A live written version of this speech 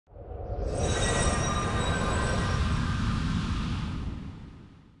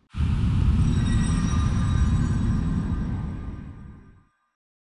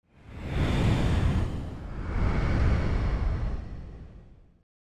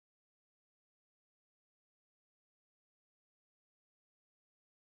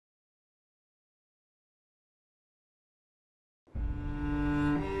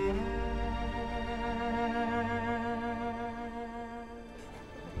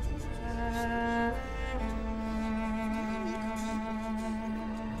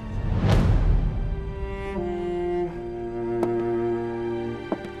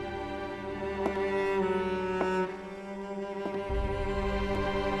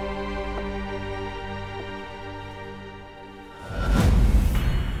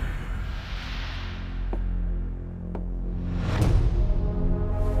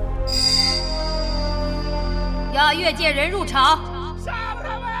把越界人入场。杀了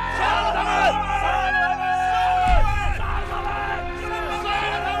他们！杀了他们！ 杀了他们！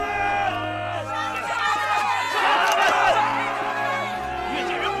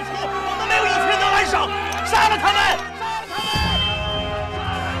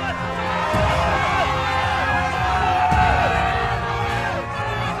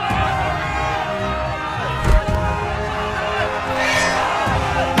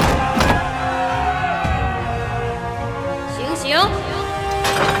行刑！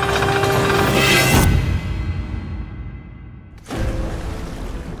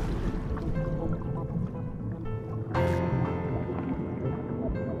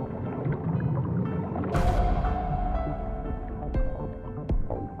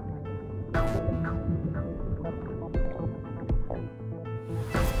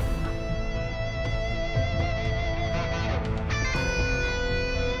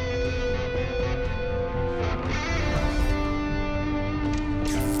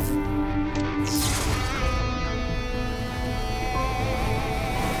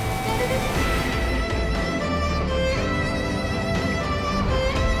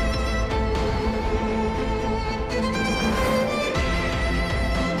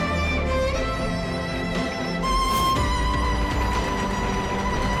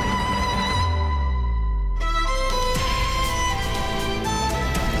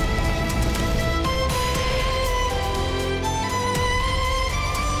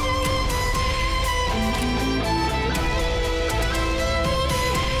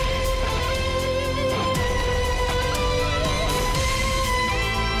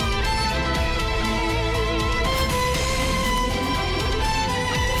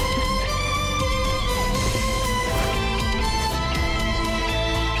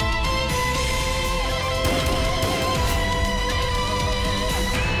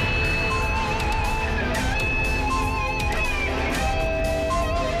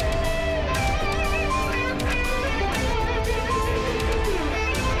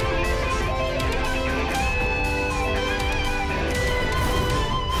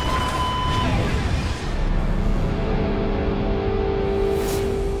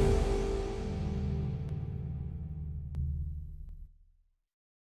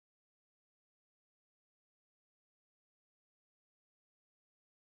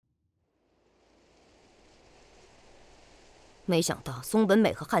没想到松本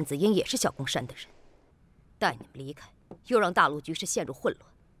美和汉子英也是小宫山的人，带你们离开，又让大陆局势陷入混乱。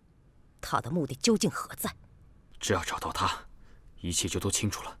他的目的究竟何在？只要找到他，一切就都清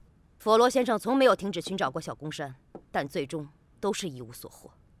楚了。佛罗先生从没有停止寻找过小宫山，但最终都是一无所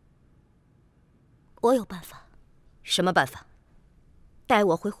获。我有办法。什么办法？带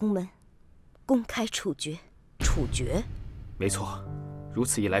我回洪门，公开处决。处决？没错，如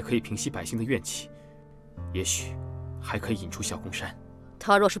此一来可以平息百姓的怨气，也许还可以引出小宫山。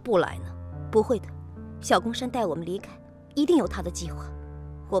他若是不来呢？不会的，小宫山带我们离开，一定有他的计划。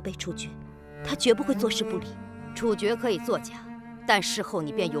我被处决，他绝不会坐视不理。处决可以作假，但事后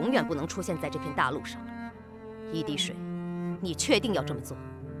你便永远不能出现在这片大陆上了。一滴水，你确定要这么做？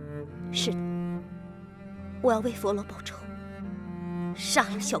是的，我要为佛罗报仇，杀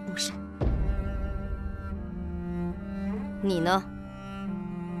了小宫山。你呢？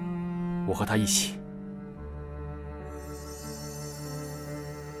我和他一起。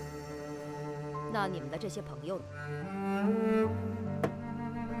那你们的这些朋友呢？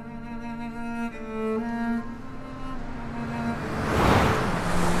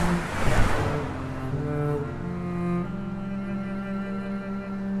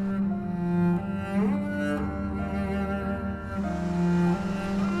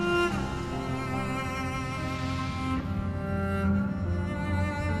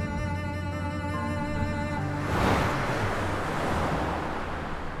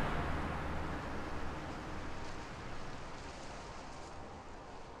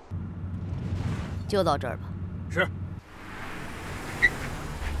就到这儿吧。是。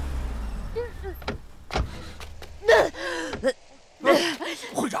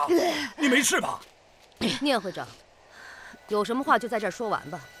会长，你没事吧？聂会长，有什么话就在这儿说完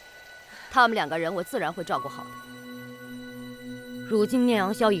吧。他们两个人我自然会照顾好的。如今念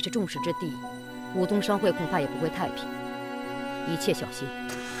阳梟已是众矢之的，武宗商会恐怕也不会太平，一切小心。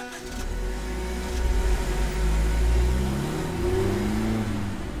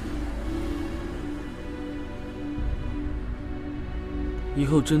以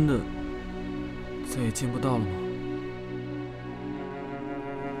后真的再也见不到了吗？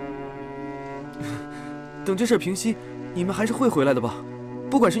等这事平息，你们还是会回来的吧？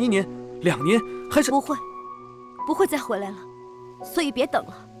不管是1年、2年，还是……不会，不会再回来了，所以别等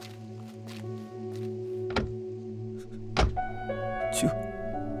了。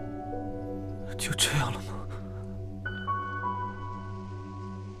就这样了吗？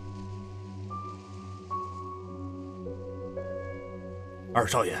二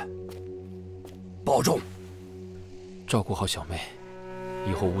少爷，保重，照顾好小妹，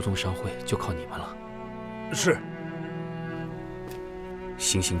以后无宗商会就靠你们了。是。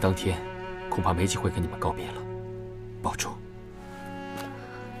行刑当天，恐怕没机会跟你们告别了，保重。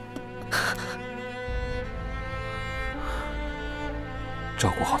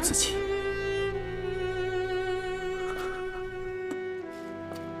照顾好自己。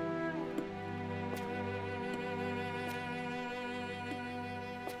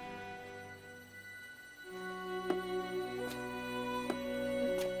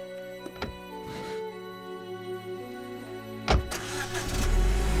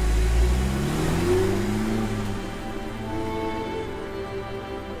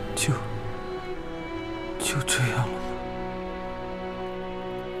就这样了吗？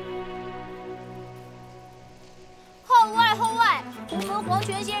后外，我们黄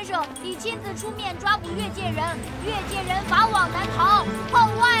泉先生已亲自出面抓捕越界人，越界人法网难逃。后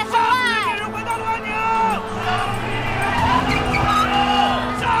外！越界人回大陆安宁！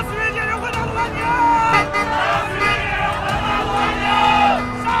杀死越界人回大陆安宁！杀死越界人回大陆安宁！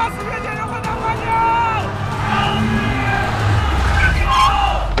杀死越界人！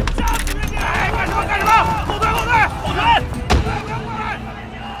哎，干什么？后退！不要过来！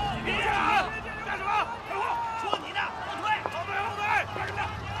别干什么？说你呢！后退！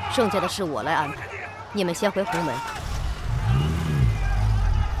剩下的事我来安排，你们先回洪门。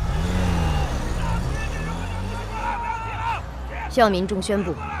向民众宣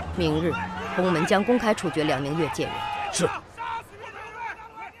布，明日洪门将公开处决2名越界人。是。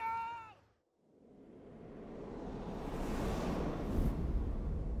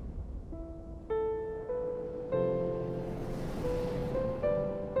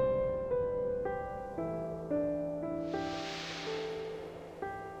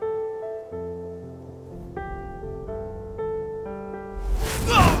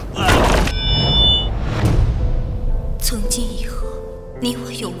从今以后，你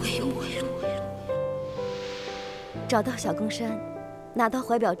我永为陌路。找到小公山，拿到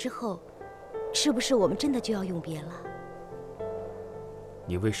怀表之后，是不是我们真的就要永别了？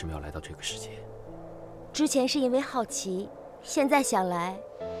你为什么要来到这个世界？之前是因为好奇，现在想来，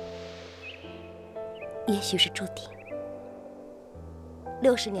也许是注定。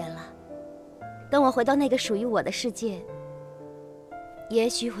60年了，等我回到那个属于我的世界，也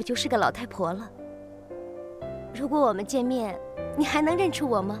许我就是个老太婆了。如果我们见面，你还能认出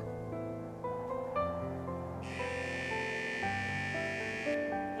我吗？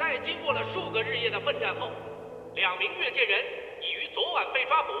在经过了数个日夜的奋战后，2名越界人已于昨晚被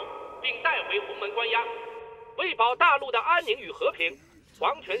抓捕，并带回洪门关押。为保大陆的安宁与和平，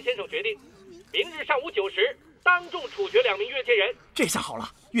黄泉先生决定，明日上午9时当众处决2名越界人。这下好了，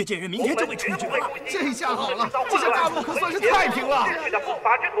越界人明天就被处决了。这下好了，这下大陆可算是太平了。秩序的不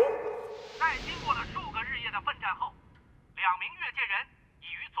法之徒，在经过了数个日夜的奋战后，2名越界人已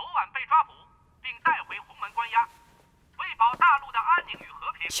于昨晚被抓捕，并带回洪门关押。为保大陆的安宁与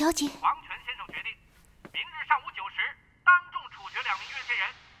和平，小姐，黄泉先生决定，明日上午9时当众处决2名越界人。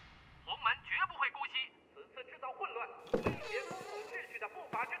洪门绝不会姑息此次制造混乱、威胁公共秩序的不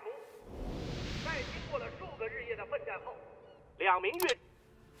法之徒。在经过了数个日夜的奋战后，2名越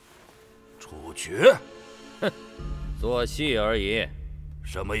处决？哼，做戏而已。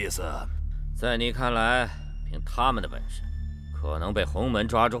什么意思？在你看来，凭他们的本事，可能被洪门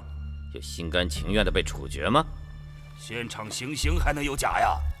抓住，就心甘情愿地被处决吗？现场行刑还能有假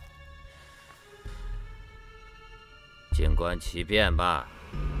呀？静观其变吧。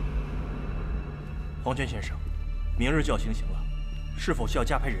黄泉先生，明日就要行刑了，是否需要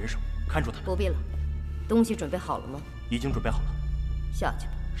加派人手看住他们？不必了，东西准备好了吗？已经准备好了。下去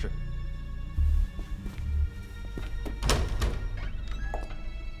吧。是。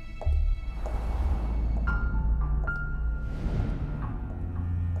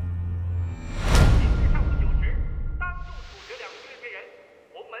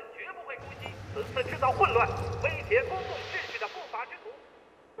此次制造混乱、威胁公共秩序的不法之徒。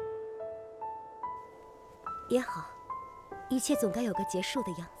也好，一切总该有个结束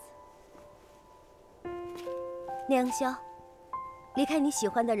的样子。念阳梟，离开你喜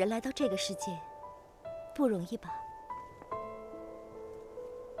欢的人来到这个世界，不容易吧？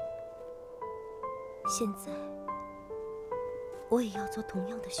现在，我也要做同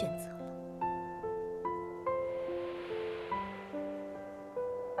样的选择了。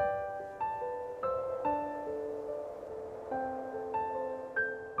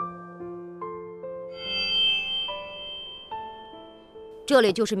这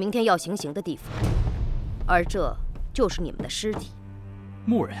里就是明天要行刑的地方，而这就是你们的尸体。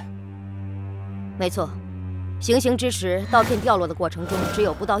牧人。没错，行刑之时，刀片掉落的过程中只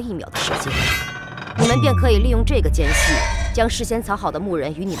有不到1秒的时间，你们便可以利用这个间隙，将事先藏好的牧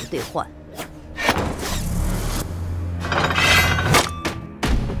人与你们兑换。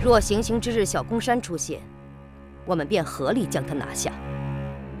若行刑之日小公山出现，我们便合力将他拿下。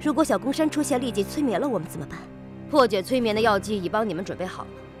如果小公山出现立即催眠了我们怎么办？破解催眠的药剂已帮你们准备好了，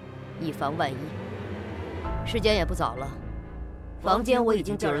以防万一。时间也不早了，房间我已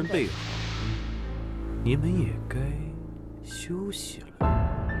经叫人备好，你们也该休息了。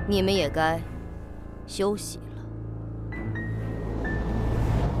你们也该休息了。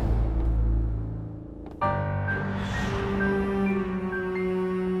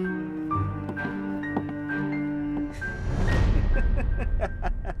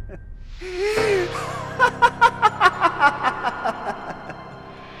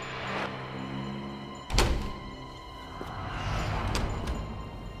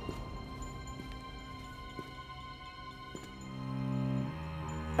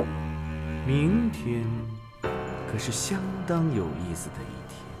明天可是相当有意思的一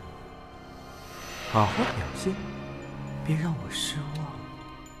天，好好表现，别让我失望。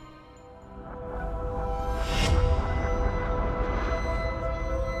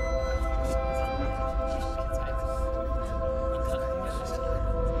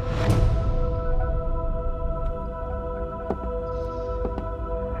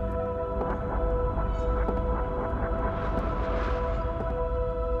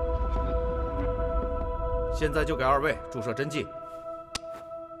现在就给2位注射针剂。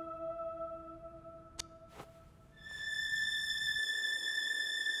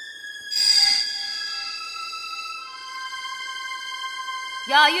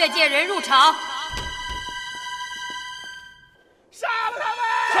押越界人入场。杀了他们！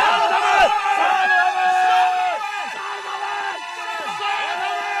杀了他们！杀了他们！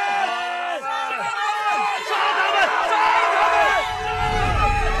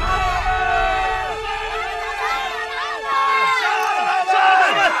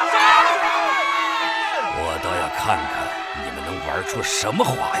看看你们能玩出什么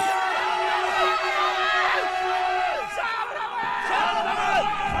花样！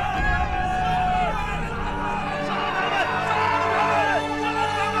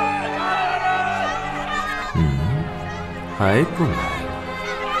还不来？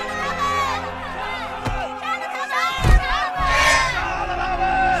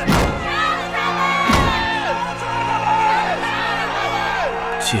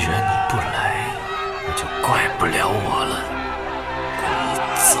既然你不来，那就怪不了我了，鬼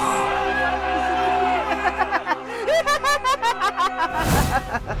子！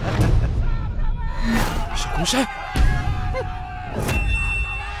小公山。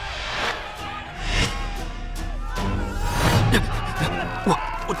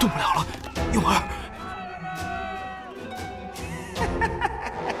我动不了了，永儿。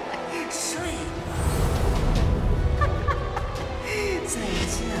睡吧，再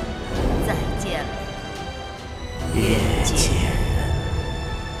见了，再见了，越界人。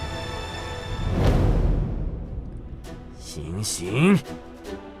行刑，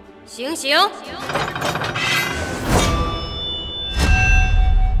行刑。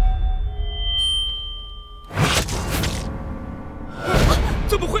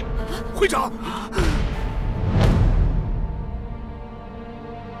怎么会，会长？啊！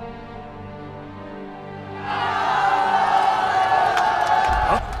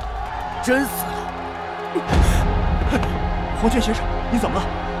真死了！黄泉先生，你怎么了？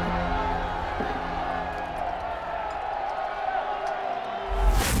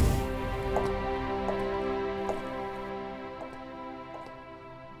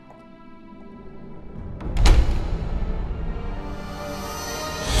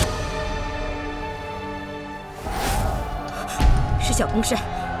是小公山，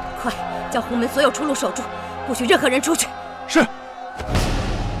快将红门所有出路守住，不许任何人出去。是。不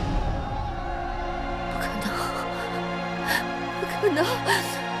可能，不可能！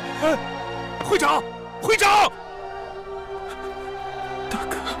哎，会长，会长！大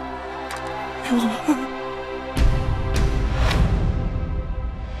哥，永儿。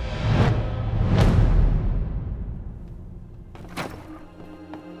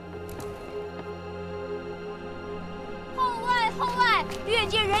越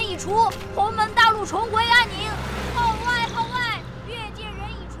界人已除，洪门大陆重归安宁。后外，后外，越界人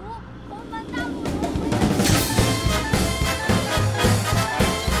已除，洪门大陆重归安宁。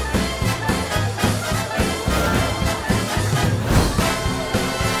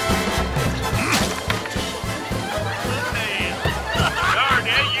2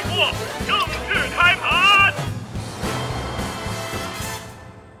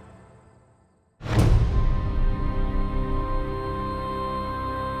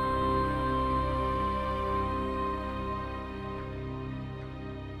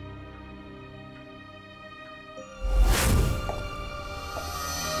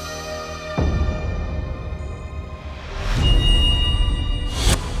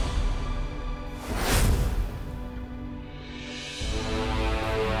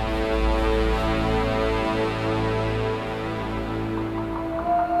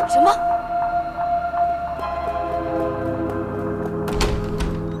什么？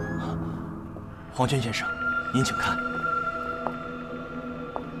黄泉先生，您请看。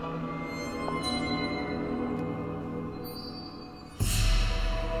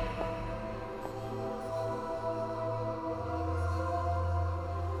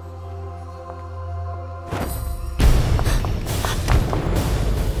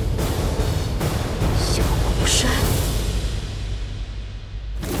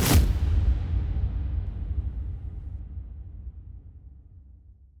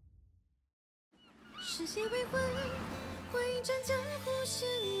世界未婚，会战江湖险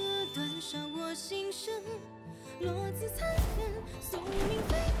恶，断伤我心声。落子残痕，宿命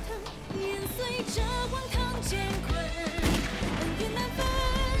沸腾，碾碎这荒唐乾坤。恩怨难分，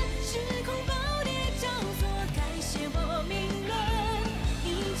时空暴跌交错，改写我命论。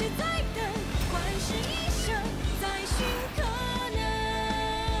一劫在等，幻世一生，再寻可能。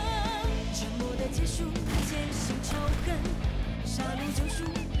沉默的结束，渐行仇恨，杀戮救赎，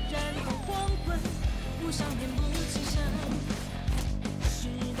然后黄昏。无上遍布今生，世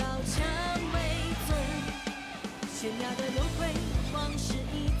道蔷薇尊，悬崖的轮回，往事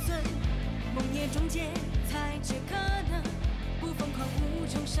一尊，梦魇终结，才觉可能，不疯狂无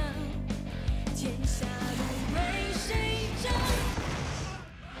重生，天下路为谁争？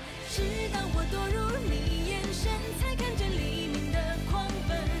直到我堕入你眼神，才看见黎明的狂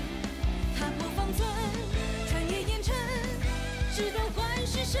奔，踏破方寸，穿越烟尘，直到幻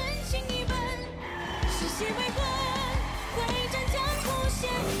世深情一吻。世邪为魂，会战江湖险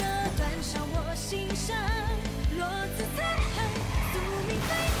恶，断伤我心声。落子残痕，宿命沸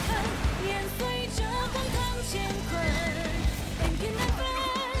腾，碾碎这荒唐乾坤。恩怨难分，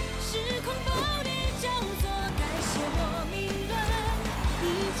时空暴跌交错，改写我命论。一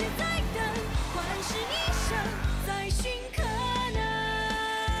劫在等，幻世一生，再寻可能。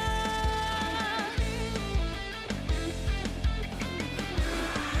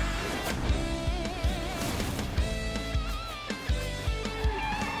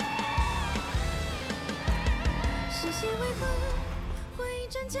世邪为魂，会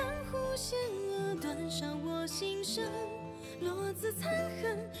战江湖险恶，断伤我心声。落子残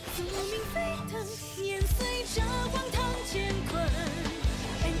痕，宿命沸腾，碾碎这荒唐乾坤。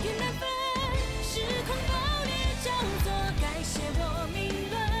恩怨难分，时空暴跌交错，改写我命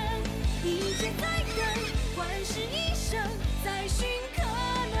论。一劫在等，幻世一生，再寻可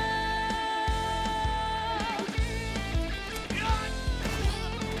能。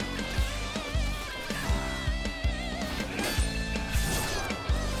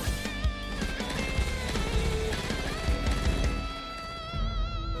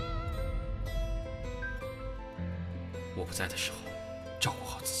我不在的时候，照顾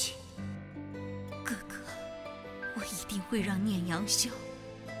好自己。哥哥，我一定会让念阳梟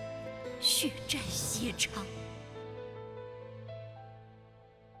血债血偿。